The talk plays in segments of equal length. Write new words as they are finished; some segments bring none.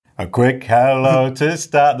A quick hello to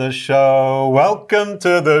start the show. Welcome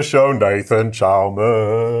to the show, Nathan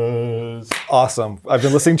Chalmers. Awesome. I've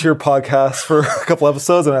been listening to your podcast for a couple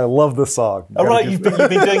episodes and I love this song. All right, you've been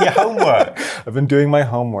doing your homework. I've been doing my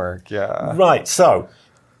homework, yeah. Right, so,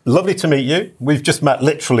 lovely to meet you. We've just met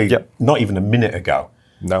literally not even a minute ago.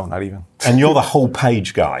 No, not even. And you're the whole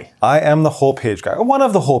page guy. I am the whole page guy. One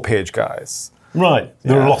of the whole page guys. Right,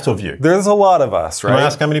 there are a lot of you. There's a lot of us, right? Can I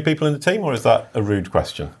ask how many people in the team, or is that a rude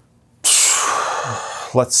question?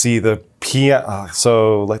 Let's see, the PM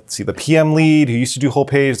lead who used to do whole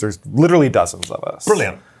page. There's literally dozens of us.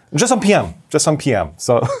 Brilliant. Just on PM.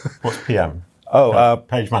 So what's PM?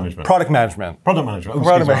 Page management. Product management. Product management. Oh,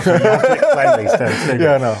 product management. You have to explain these things.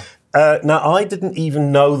 Yeah, no. Now, I didn't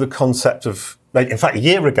even know the concept of, in fact, a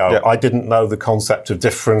year ago, I didn't know the concept of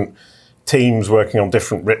different teams working on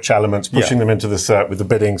different rich elements, pushing them into the SERP with the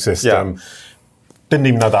bidding system. Yeah. Didn't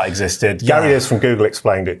even know that existed. Gary Ears from Google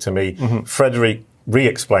explained it to me. Mm-hmm. Frederic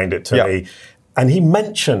re-explained it to me. And he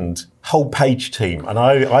mentioned whole page team. And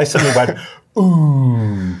I suddenly went,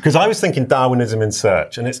 ooh. Because I was thinking Darwinism in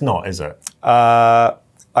search, and it's not, is it?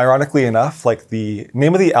 Ironically enough, like the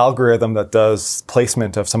name of the algorithm that does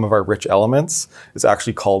placement of some of our rich elements is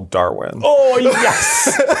actually called Darwin. Oh,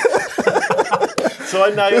 yes! So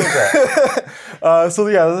I nailed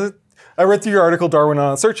it. I read through your article, Darwin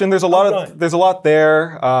on search, and there's a lot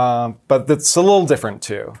there, but it's a little different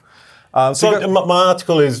too. My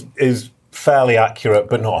article is fairly accurate,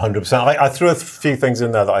 but not 100%. I threw a few things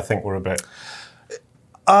in there that I think were a bit.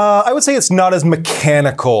 I would say it's not as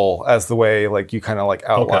mechanical as the way like you kind of like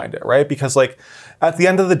outlined it, right? Because like at the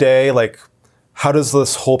end of the day, like how does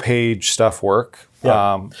this whole page stuff work?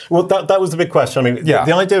 Yeah. Well, that was the big question. I mean,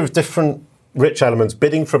 the idea of different rich elements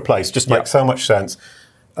bidding for a place just makes so much sense.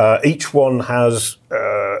 Each one has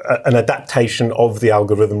an adaptation of the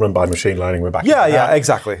algorithm run by machine learning. We're back. Yeah,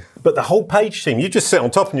 exactly. But the whole page team, you just sit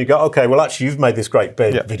on top and you go, okay, well, actually, you've made this great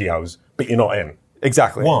big videos, but you're not in.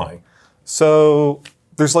 Exactly. Why? So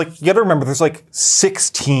there's like, you got to remember, there's like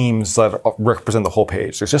 6 teams that represent the whole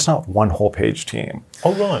page. There's just not one whole page team.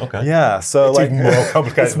 Oh, right, okay. Yeah, so it's like even more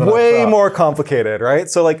complicated. It's way more complicated, right?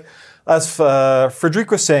 So like, as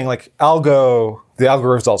Frederic was saying, like the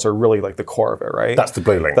algo results are really like the core of it, right? That's the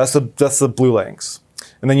blue links. That's the blue links.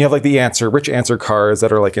 And then you have like the rich answer cards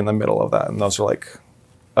that are like in the middle of that. And those are like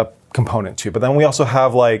a component too. But then we also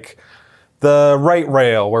have like the right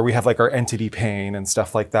rail where we have like our entity pane and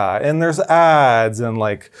stuff like that. And there's ads and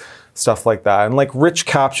like stuff like that. And like rich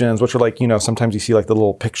captions, which are like, sometimes you see like the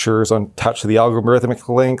little pictures attached to the algorithmic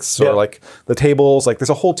links or like the tables. Like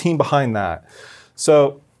there's a whole team behind that.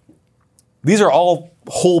 So these are all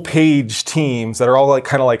whole page teams that are all like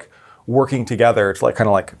kind of like working together to like kind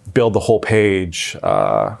of like build the whole page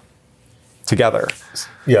together.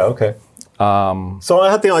 Yeah, okay. So I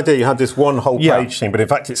had the idea you had this one whole page team, but in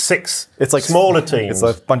fact it's 6 like smaller teams.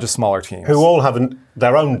 It's a bunch of smaller teams. Who all have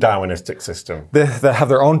their own Darwinistic system. They have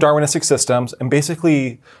their own Darwinistic systems, and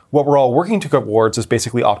basically what we're all working towards is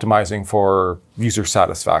basically optimizing for user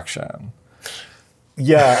satisfaction.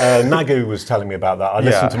 Yeah, Nagu was telling me about that. I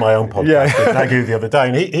listened to my own podcast with Nagu the other day,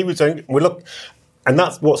 and he was saying, and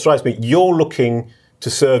that's what strikes me. You're looking to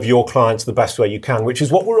serve your clients the best way you can, which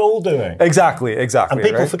is what we're all doing. Exactly. And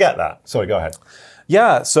people forget that. Sorry, go ahead.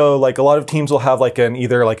 Yeah, so like a lot of teams will have like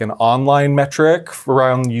either like an online metric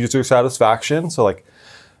around user satisfaction. So like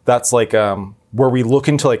that's like where we look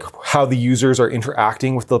into like how the users are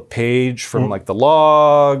interacting with the page from like the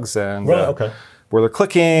logs and where they're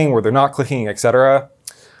clicking, where they're not clicking, et cetera.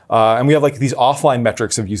 And we have like these offline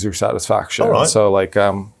metrics of user satisfaction. All right. So like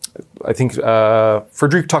I think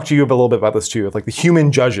Frederic talked to you a little bit about this too, like the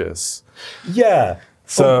human judges. Yeah.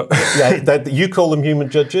 So you call them human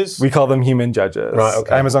judges? We call them human judges. Right,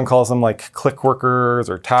 okay. Amazon calls them like click workers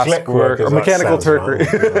or task workers or mechanical Turk.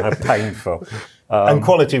 Painful. And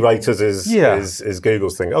quality raters is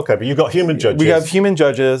Google's thing. Okay, but you've got human judges. We have human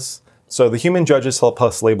judges. So the human judges help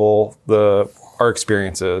us label our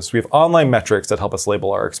experiences. We have online metrics that help us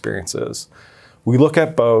label our experiences. We look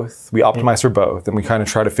at both, we optimize for both, and we kind of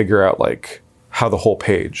try to figure out like how the whole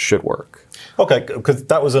page should work. Okay, because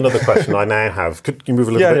that was another question I now have. Could you move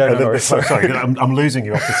a little bit? Sorry, I'm losing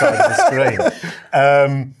you off the side of the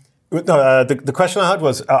screen. The question I had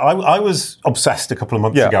was, I was obsessed a couple of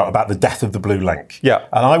months ago about the death of the blue link. Yeah.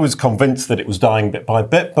 And I was convinced that it was dying bit by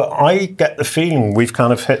bit, but I get the feeling we've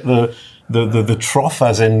kind of hit the trough,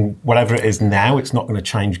 as in whatever it is now, it's not going to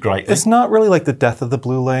change greatly. It's not really like the death of the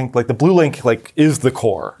blue link. Like the blue link like is the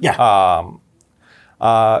core. Yeah.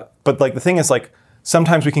 But like the thing is like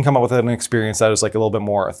sometimes we can come up with an experience that is like a little bit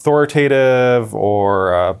more authoritative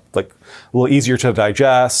or like a little easier to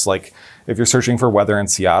digest. Like if you're searching for weather in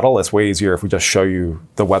Seattle, it's way easier if we just show you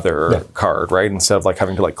the weather card, right? Instead of like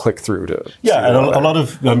having to like click through to. Yeah, and a lot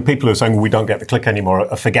of people who are saying, well, we don't get the click anymore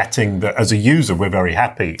are forgetting that as a user, we're very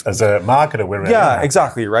happy. As a marketer, we're really happy.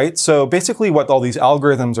 Exactly, right? So basically what all these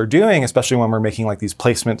algorithms are doing, especially when we're making like these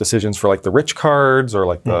placement decisions for like the rich cards or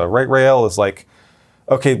like the right rail, is like,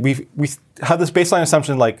 okay, we have this baseline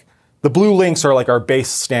assumption like the blue links are like our base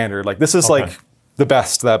standard. Like this is like the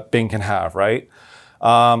best that Bing can have, right?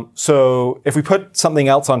 So if we put something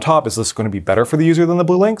else on top, is this going to be better for the user than the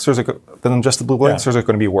blue links, or is it than just the blue links, or is it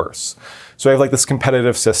going to be worse? So I have like this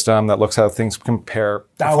competitive system that looks how things compare.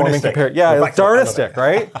 Darwinistic. It's Darwinistic,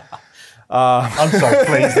 right? I'm so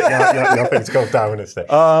pleased that your thing's called Darwinistic.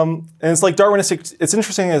 And it's like Darwinistic. It's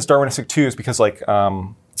interesting as Darwinistic too, is because like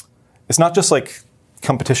it's not just like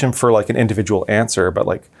competition for like an individual answer, but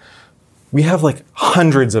like we have like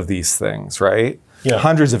hundreds of these things, right? Yeah.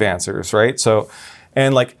 Hundreds of answers, right? So,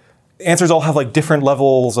 and like answers all have like different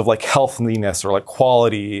levels of like healthiness or like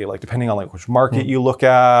quality, like depending on like which market you look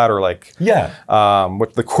at or like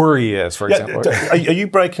what the query is, for example. Are you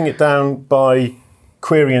breaking it down by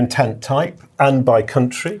query intent type and by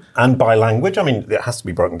country and by language? I mean, it has to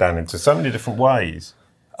be broken down into so many different ways.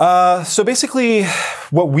 So basically,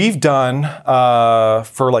 what we've done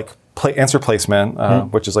for like answer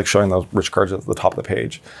placement, which is like showing those rich cards at the top of the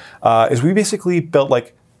page, is we basically built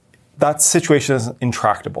like that situation is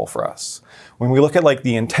intractable for us. When we look at like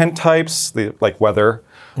the intent types, the like weather,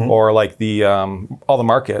 or like the all the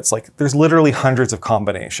markets, like there's literally hundreds of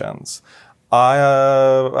combinations.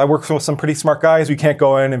 I work with some pretty smart guys. We can't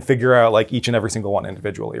go in and figure out like each and every single one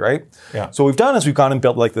individually, right? Yeah. So what we've done is we've gone and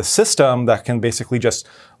built like the system that can basically just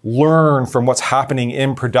learn from what's happening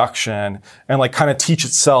in production and like kind of teach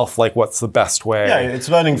itself like what's the best way. Yeah, it's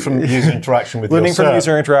learning from user interaction with learning from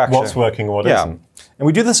user interaction. What's working, what isn't. And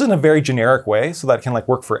we do this in a very generic way so that it can like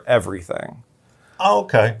work for everything. Oh,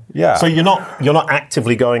 okay. Yeah. So you're not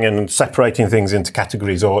actively going in and separating things into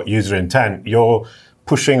categories or user intent. You're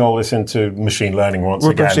pushing all this into machine learning once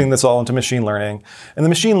again. We're pushing this all into machine learning. And the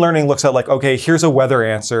machine learning looks at like, okay, here's a weather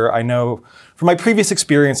answer. I know from my previous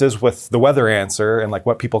experiences with the weather answer and like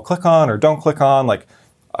what people click on or don't click on, like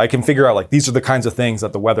I can figure out like these are the kinds of things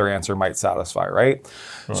that the weather answer might satisfy, right?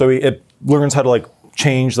 So it learns how to like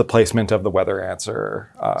change the placement of the weather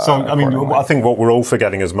answer. So, I mean, I think what we're all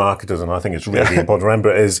forgetting as marketers, and I think it's really important to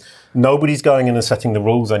remember, is nobody's going in and setting the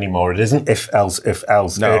rules anymore. It isn't if, else, if,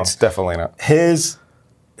 else. No, it's definitely not. Here's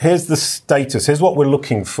the status. Here's what we're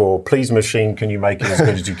looking for. Please, machine, can you make it as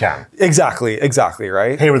good as you can? Exactly,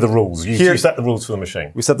 right? Here are the rules. You set the rules for the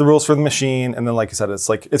machine. We set the rules for the machine, and then, like you said,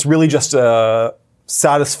 it's really just a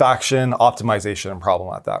satisfaction optimization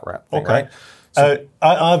problem at that thing, okay. Right? So,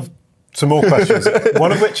 I've some more questions.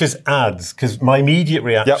 One of which is ads, because my immediate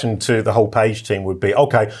reaction to the whole page team would be,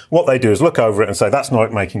 okay, what they do is look over it and say, that's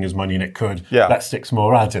not making us money and it could. Yeah. Let's stick some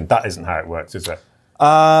more ads in. That isn't how it works, is it?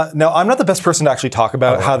 No, I'm not the best person to actually talk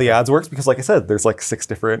about how the ads works because, like I said, there's like 6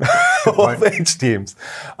 different whole page teams.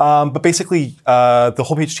 But basically, the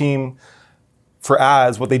whole page team for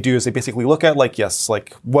ads, what they do is they basically look at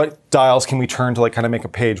like what dials can we turn to like kind of make a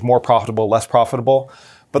page more profitable, less profitable.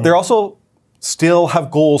 But they're also still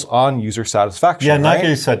have goals on user satisfaction. Yeah, right?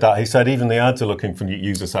 Nike said that. He said even the ads are looking for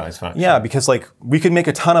user satisfaction. Yeah, because like we could make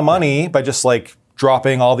a ton of money by just like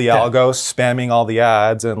dropping all the algos, spamming all the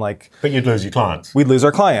ads, and like. But you'd lose your clients. We'd lose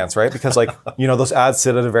our clients, right? Because like those ads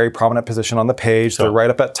sit at a very prominent position on the page. They're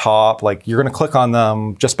right up at top. Like you're going to click on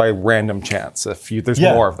them just by random chance if there's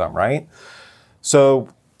more of them, right? So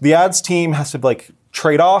the ads team has to like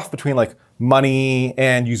trade off between like money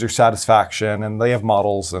and user satisfaction, and they have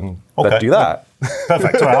models that do that.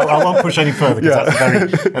 Perfect. Sorry, I won't push any further because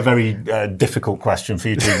that's a very difficult question for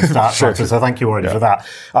you to start from. So thank you already for that.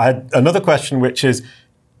 I had another question, which is,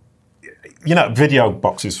 video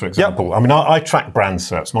boxes, for example. Yep. I mean, I track brand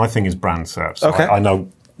SERPs. My thing is brand SERPs. So I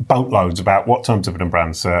know boatloads about what terms of it in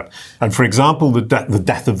brand SERP. And for example, the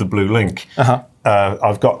death of the blue link.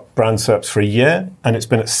 I've got brand SERPs for a year, and it's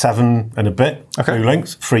been at 7 and a bit blue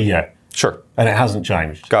links for a year. Sure. And it hasn't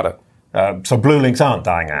changed. Got it. So blue links aren't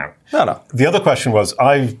dying out. No. The other question was,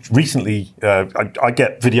 I've recently, I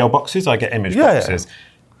get video boxes, I get image boxes. Yeah.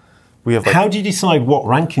 We have How do you decide what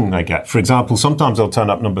ranking they get? For example, sometimes they'll turn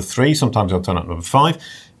up number 3, sometimes they'll turn up number 5.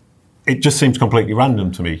 It just seems completely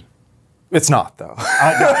random to me. It's not, though.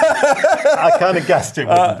 I kind of guessed it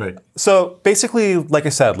wouldn't be. So basically, like I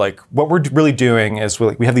said, like what we're really doing is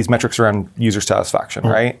we have these metrics around user satisfaction,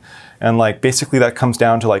 right? And like basically that comes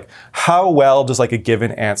down to like how well does like a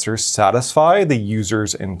given answer satisfy the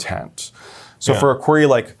user's intent. So for a query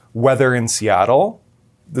like weather in Seattle,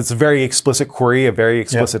 it's a very explicit query, a very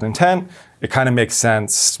explicit intent. It kind of makes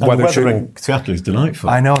sense. And the weather in Seattle is delightful.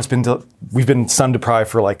 I know we've been sun deprived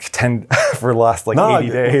for like 10 for the last 80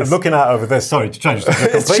 days. I'm looking out over this. Sorry to change.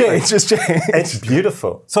 It's changed. It's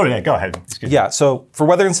beautiful. Sorry, go ahead. Yeah. So for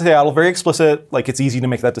weather in Seattle, very explicit. Like it's easy to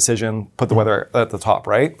make that decision. Put the weather at the top,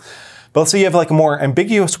 right? But let's say you have like a more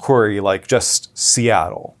ambiguous query, like just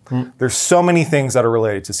Seattle. There's so many things that are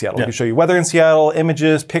related to Seattle. I can show you weather in Seattle,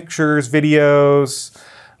 images, pictures, videos.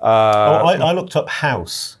 I looked up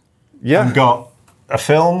house. Yeah. And got a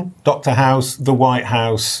film, Dr. House, The White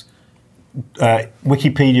House,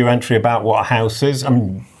 Wikipedia entry about what a house is. I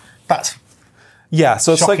mean, that's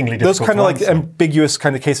so it's like those kind of like answer. ambiguous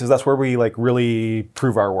kind of cases. That's where we like really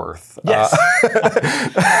prove our worth. Yes.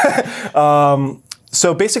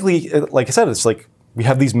 So basically, like I said, it's like we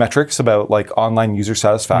have these metrics about like online user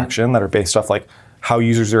satisfaction that are based off like how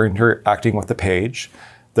users are interacting with the page.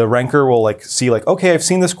 The ranker will like see like, okay, I've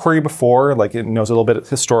seen this query before. Like it knows a little bit of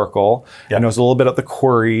historical. It knows a little bit of the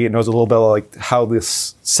query. It knows a little bit of like how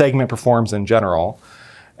this segment performs in general.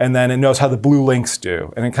 And then it knows how the blue links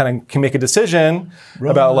do. And it kind of can make a decision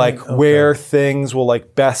about like where things will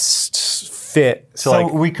like best fit. So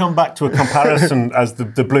we come back to a comparison as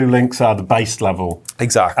the blue links are the base level.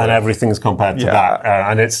 Exactly. And everything's compared to that.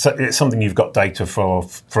 And it's something you've got data for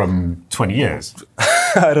from 20 years.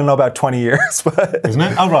 I don't know about 20 years, but... Isn't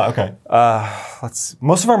it? Oh, right, okay.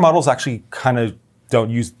 Most of our models actually kind of don't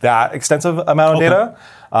use that extensive amount of data,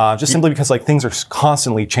 just simply because like things are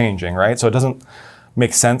constantly changing, right? So it doesn't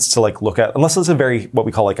make sense to like look at, unless it's a very, what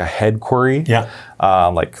we call like a head query. Yeah.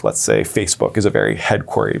 Like let's say Facebook is a very head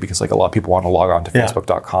query because like a lot of people want to log on to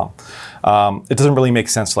facebook.com. It doesn't really make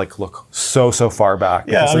sense to like look so far back.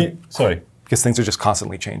 Because things are just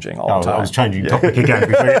constantly changing all the time. I was changing topic again.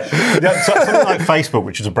 So something like Facebook,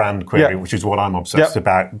 which is a brand query, which is what I'm obsessed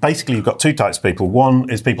about. Basically, you've got two types of people. One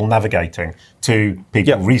is people navigating, two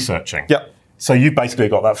people researching. So you basically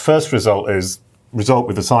got that first result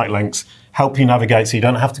with the site links, help you navigate so you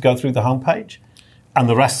don't have to go through the homepage. And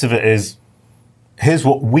the rest of it is, here's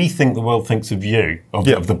what we think the world thinks of you,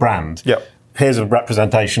 of the brand. Here's a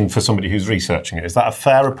representation for somebody who's researching it. Is that a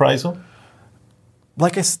fair appraisal?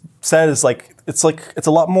 Like I said, it's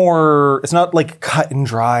a lot more. It's not like cut and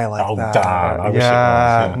dry like that. Damn, I wish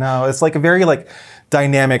it was. No, it's like a very like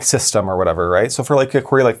dynamic system or whatever, right? So for like a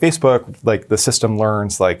query like Facebook, like the system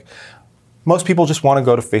learns like most people just want to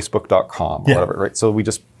go to facebook.com or whatever, right? So we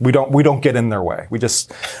don't get in their way.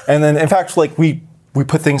 And then in fact like we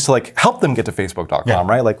put things to like help them get to facebook.com,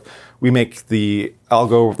 right? Like we make the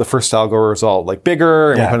first algo result like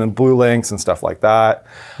bigger, and we put in blue links and stuff like that.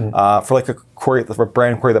 For like a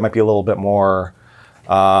brand query that might be a little bit more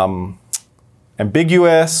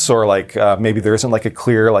ambiguous, or like maybe there isn't like a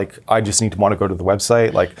clear like I just need to want to go to the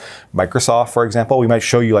website. Like Microsoft, for example, we might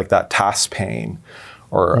show you like that task pane,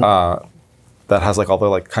 or that has like all the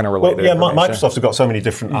like kind of related. Microsoft have got so many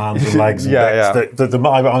different arms and legs. And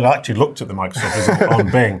I actually looked at the Microsoft result on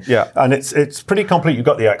Bing. And it's pretty complete. You've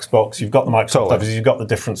got the Xbox, you've got the Microsoft Office, you've got the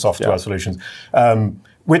different software solutions,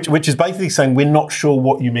 which is basically saying we're not sure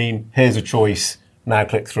what you mean. Here's a choice. Now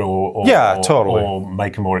click through, or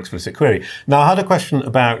make a more explicit query. Now I had a question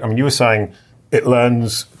about. I mean, you were saying it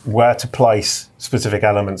learns where to place specific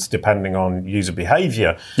elements depending on user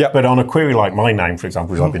behavior. But on a query like my name, for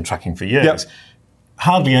example, which I've been tracking for years,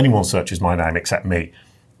 hardly anyone searches my name except me.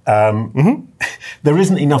 There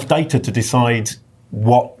isn't enough data to decide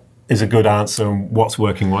what is a good answer and what's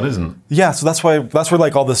working, what isn't. Yeah, so that's where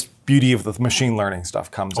like all this beauty of the machine learning stuff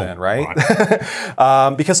comes in, right?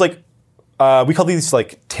 Because like we call these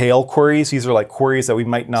like tail queries. These are like queries that we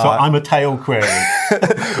might not. So I'm a tail query.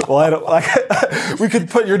 Well, I don't like. We could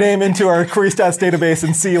put your name into our query stats database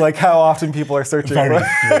and see like how often people are searching. But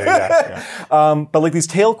like these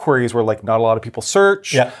tail queries where like not a lot of people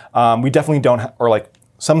search. We definitely don't, or like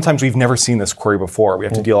sometimes we've never seen this query before. We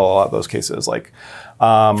have to deal with a lot of those cases. Like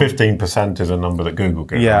 15% is a number that Google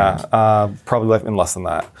gives. Probably in less than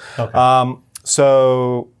that.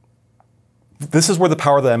 So this is where the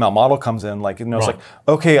power of the ML model comes in. Like it knows like,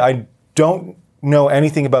 okay, I don't know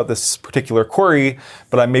anything about this particular query,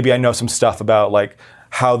 but maybe I know some stuff about like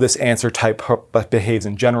how this answer type behaves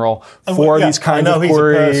in general for these kinds of queries.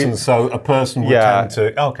 I know he's a person, so a person would tend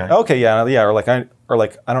to. Or like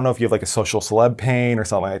I don't know if you have like a social celeb pane or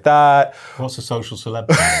something like that. What's a social celeb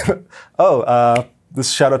pane? This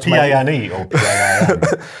shout out to P-A-N-E or P-A-I-N?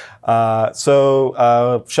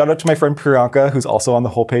 Shout out to my friend Priyanka, who's also on the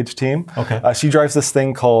whole page team. She drives this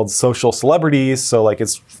thing called social celebrities. So like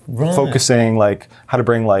it's focusing like how to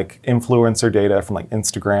bring like influencer data from like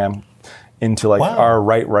Instagram into like our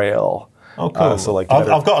right rail. Oh, cool. So like,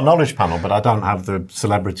 I've got a knowledge panel, but I don't have the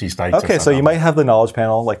celebrity status. Okay, so you might have the knowledge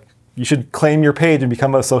panel. Like, you should claim your page and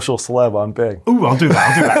become a social celeb on Bing. Ooh, I'll do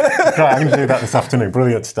that. Right, I'm going to do that this afternoon.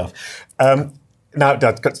 Brilliant stuff. Now,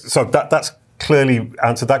 so that's clearly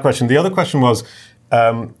answered that question. The other question was,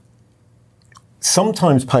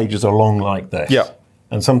 sometimes pages are long like this. Yeah.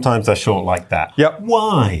 And sometimes they're short like that. Yep.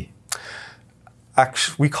 Why?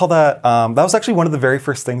 Actually, we call that, that was actually one of the very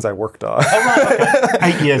first things I worked on. Oh, right,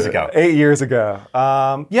 okay. 8 years ago. 8 years ago.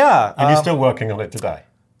 Yeah. And you're still working on it today?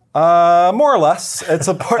 More or less.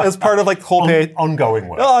 It's part of like the whole page. Ongoing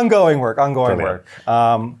work. Ongoing work. Brilliant.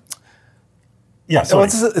 Yeah, sorry.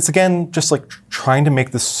 It's again just like trying to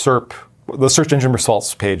make the SERP, the search engine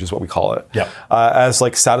results page is what we call it, yeah. As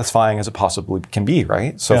like satisfying as it possibly can be,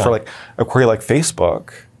 right? So Yeah. for like a query like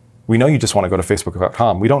Facebook, we know you just want to go to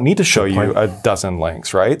facebook.com. We don't need to show you a dozen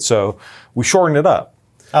links, right? So we shorten it up.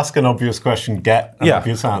 Ask an obvious question, get an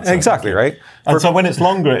obvious answer. Exactly, right? And so when it's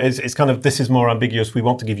longer, it's kind of, this is more ambiguous. We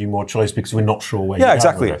want to give you more choice because we're not sure where you're Yeah,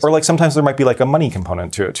 exactly. going with this. Or like sometimes there might be like a money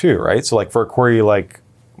component to it too, right? So like for a query like,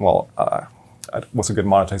 well, what's a good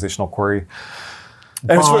monetizational query?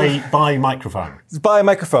 Buy microphone. Buy a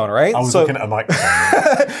microphone, right? I was looking at a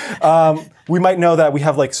microphone. We might know that we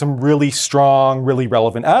have like some really strong, really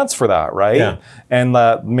relevant ads for that, right? Yeah. And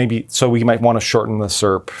maybe, so we might want to shorten the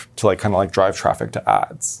SERP to like kind of like drive traffic to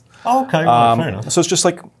ads. Okay, right, fair enough. So it's just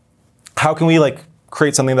like, how can we like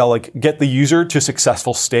create something that'll like get the user to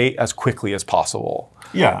successful state as quickly as possible?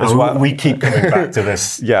 Yeah, Is and what- we keep coming back to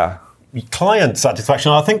this Yeah. client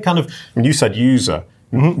satisfaction. I think kind of, when you said user,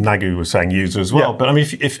 Nagu was saying user as well. Yeah. But I mean,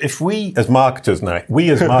 if we as marketers now,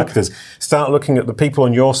 start looking at the people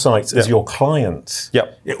on your sites as your clients,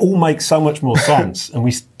 Yep. it all makes so much more sense and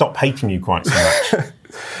we stop hating you quite so much.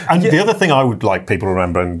 And the other thing I would like people to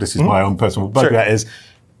remember, and this is my own personal bugbear, is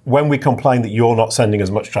when we complain that you're not sending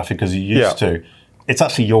as much traffic as you used to, it's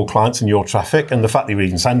actually your clients and your traffic, and the fact that you're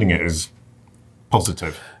even sending it is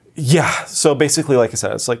positive. Yeah. So basically, like I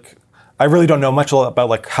said, it's like, I really don't know much about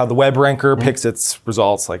like how the web ranker picks its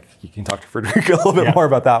results. Like you can talk to Frederica a little bit more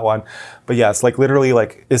about that one. But yeah, it's like literally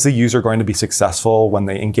like, is the user going to be successful when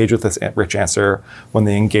they engage with this rich answer, when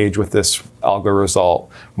they engage with this algo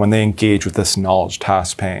result, when they engage with this knowledge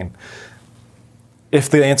task pane?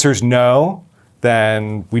 If the answer is no,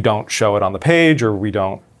 then we don't show it on the page, or we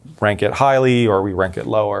don't rank it highly, or we rank it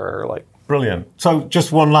lower, or like. Brilliant. So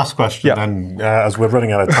just one last question then, as we're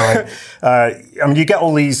running out of time. I mean, you get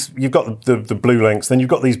all these, you've got the blue links, then you've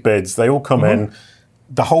got these bids, they all come in.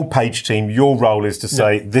 The whole page team, your role is to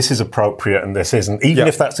say, this is appropriate and this isn't. Even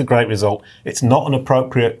if that's a great result, it's not an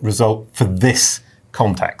appropriate result for this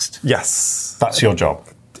context. Yes. That's your job.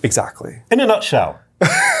 Exactly. In a nutshell.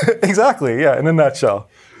 Exactly, yeah, in a nutshell.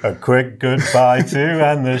 A quick goodbye to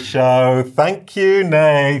end the show. Thank you,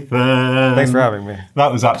 Nathan. Thanks for having me.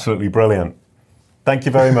 That was absolutely brilliant. Thank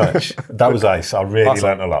you very much. That was ace. I really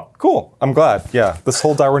learned a lot. Cool. I'm glad. Yeah. This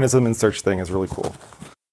whole Darwinism in search thing is really cool.